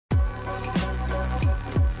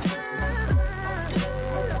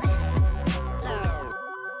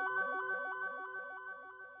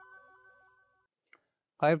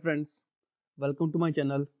Hi friends, welcome to my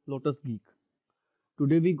channel Lotus Geek.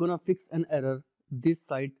 Today we gonna fix an error. This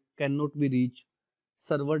site cannot be reached.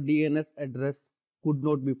 Server DNS address could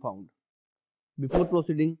not be found. Before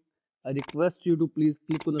proceeding, I request you to please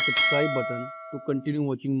click on the subscribe button to continue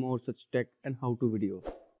watching more such tech and how-to videos.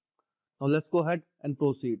 Now let's go ahead and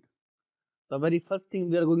proceed. The very first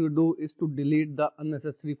thing we are going to do is to delete the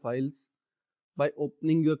unnecessary files by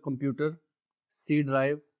opening your computer, C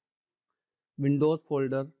drive, Windows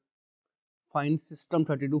folder, find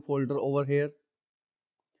System32 folder over here,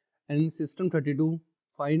 and in System32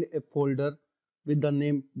 find a folder with the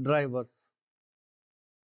name drivers.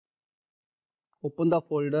 Open the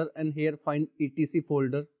folder and here find etc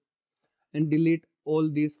folder and delete all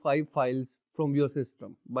these 5 files from your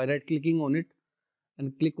system by right clicking on it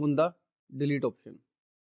and click on the delete option.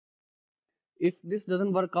 If this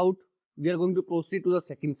doesn't work out, we are going to proceed to the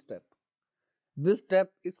second step. This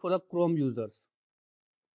step is for the Chrome users.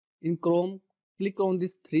 In Chrome, click on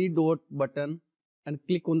this 3-dot button and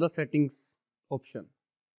click on the settings option.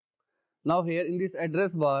 Now here in this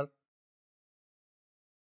address bar,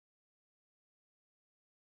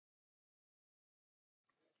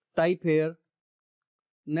 type here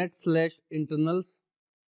net/internals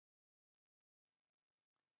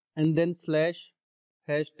and then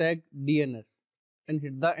 /hashtag DNS and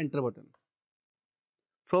hit the enter button.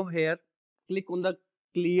 From here, click on the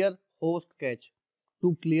clear host cache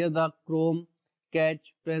to clear the Chrome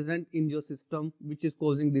cache present in your system which is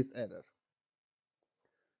causing this error.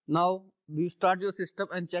 Now restart your system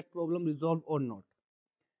and check problem resolved or not.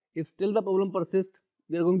 If still the problem persists,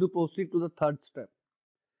 we are going to proceed to the third step.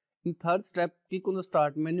 In third step, click on the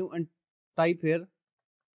start menu and type here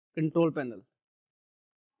control panel.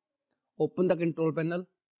 Open the control panel.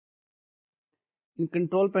 In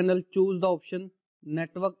control panel, choose the option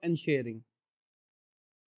network and sharing.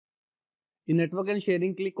 In network and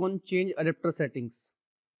sharing, click on change adapter settings.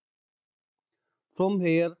 From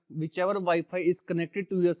here, whichever Wi-Fi is connected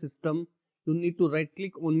to your system, you need to right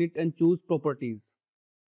click on it and choose properties.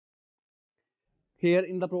 Here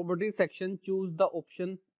in the properties section, choose the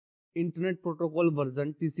option Internet Protocol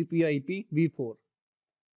version TCP/IP v4.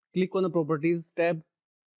 Click on the properties tab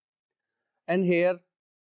and here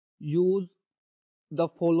use the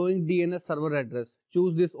following DNS server address.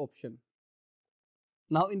 Choose this option.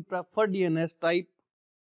 Now in preferred DNS type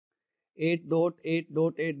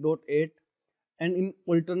 8.8.8.8 and in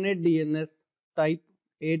alternate DNS type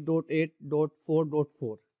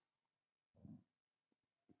 8.8.4.4.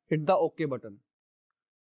 Hit the OK button.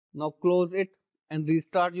 Now close it and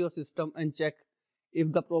restart your system and check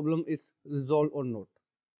if the problem is resolved or not.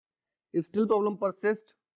 If still problem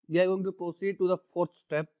persists, we are going to proceed to the fourth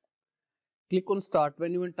step. Click on start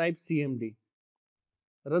menu and type CMD.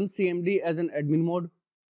 Run CMD as an admin mode.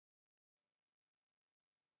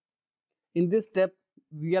 In this step,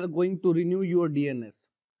 we are going to renew your DNS.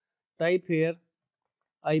 Type here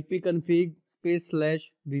ipconfig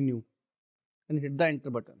 /renew and hit the enter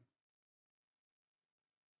button.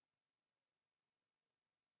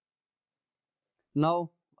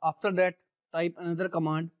 Now after that, type another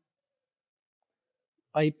command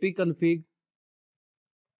ipconfig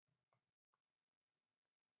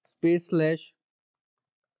 /register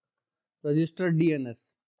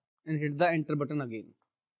DNS and hit the enter button again.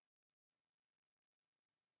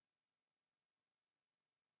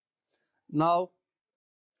 Now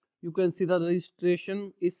you can see the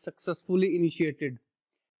registration is successfully initiated.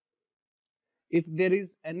 If there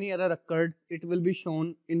is any error occurred, it will be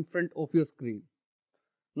shown in front of your screen.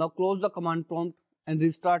 Now close the command prompt and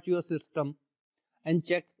restart your system and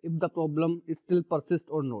check if the problem is still persist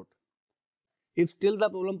or not. If still the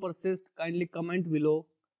problem persists, kindly comment below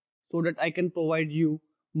so that I can provide you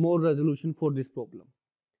more resolution for this problem.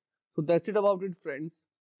 So that's it about it friends.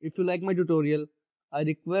 If you like my tutorial, I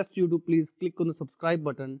request you to please click on the subscribe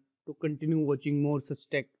button to continue watching more such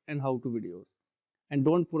tech and how-to videos. And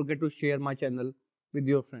don't forget to share my channel with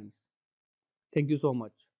your friends. Thank you so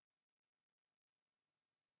much.